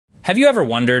Have you ever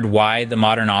wondered why the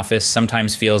modern office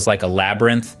sometimes feels like a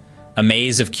labyrinth, a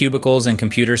maze of cubicles and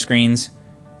computer screens,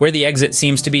 where the exit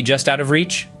seems to be just out of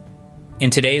reach?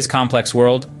 In today's complex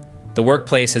world, the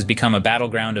workplace has become a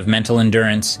battleground of mental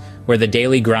endurance, where the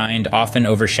daily grind often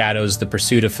overshadows the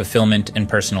pursuit of fulfillment and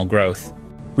personal growth.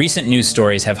 Recent news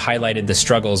stories have highlighted the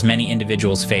struggles many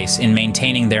individuals face in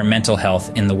maintaining their mental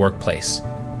health in the workplace.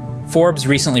 Forbes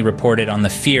recently reported on the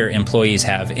fear employees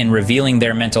have in revealing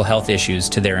their mental health issues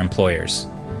to their employers.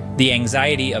 The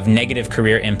anxiety of negative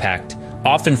career impact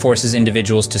often forces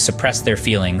individuals to suppress their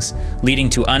feelings, leading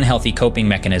to unhealthy coping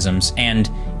mechanisms and,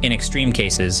 in extreme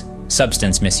cases,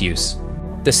 substance misuse.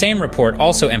 The same report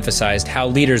also emphasized how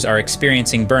leaders are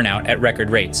experiencing burnout at record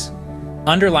rates,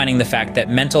 underlining the fact that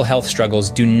mental health struggles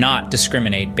do not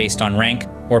discriminate based on rank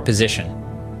or position.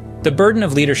 The burden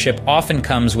of leadership often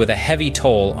comes with a heavy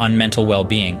toll on mental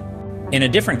well-being. In a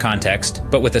different context,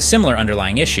 but with a similar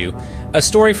underlying issue, a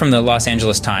story from the Los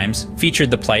Angeles Times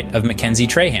featured the plight of Mackenzie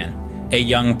Trahan, a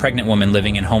young pregnant woman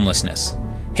living in homelessness.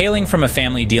 Hailing from a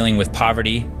family dealing with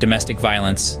poverty, domestic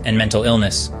violence, and mental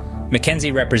illness,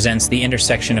 Mackenzie represents the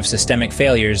intersection of systemic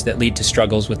failures that lead to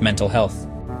struggles with mental health.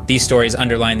 These stories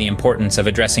underline the importance of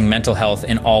addressing mental health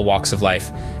in all walks of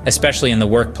life, especially in the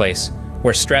workplace,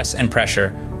 where stress and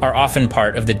pressure are often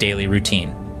part of the daily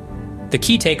routine. The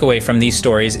key takeaway from these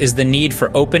stories is the need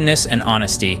for openness and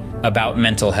honesty about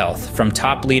mental health, from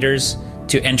top leaders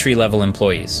to entry-level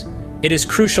employees. It is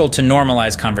crucial to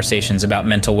normalize conversations about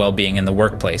mental well-being in the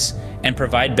workplace and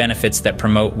provide benefits that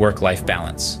promote work-life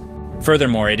balance.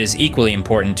 Furthermore, it is equally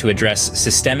important to address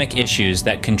systemic issues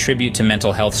that contribute to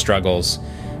mental health struggles,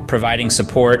 providing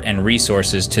support and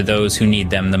resources to those who need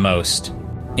them the most.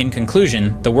 In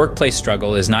conclusion, the workplace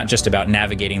struggle is not just about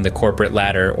navigating the corporate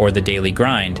ladder or the daily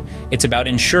grind. It's about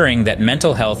ensuring that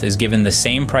mental health is given the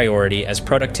same priority as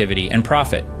productivity and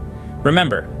profit.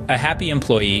 Remember, a happy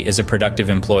employee is a productive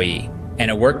employee, and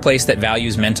a workplace that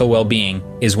values mental well-being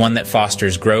is one that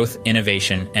fosters growth,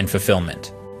 innovation, and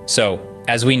fulfillment. So,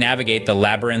 as we navigate the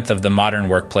labyrinth of the modern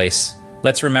workplace,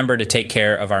 let's remember to take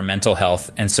care of our mental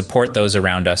health and support those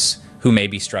around us who may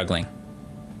be struggling.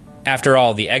 After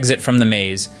all, the exit from the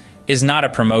maze is not a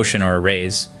promotion or a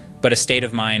raise, but a state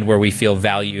of mind where we feel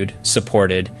valued,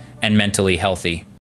 supported, and mentally healthy.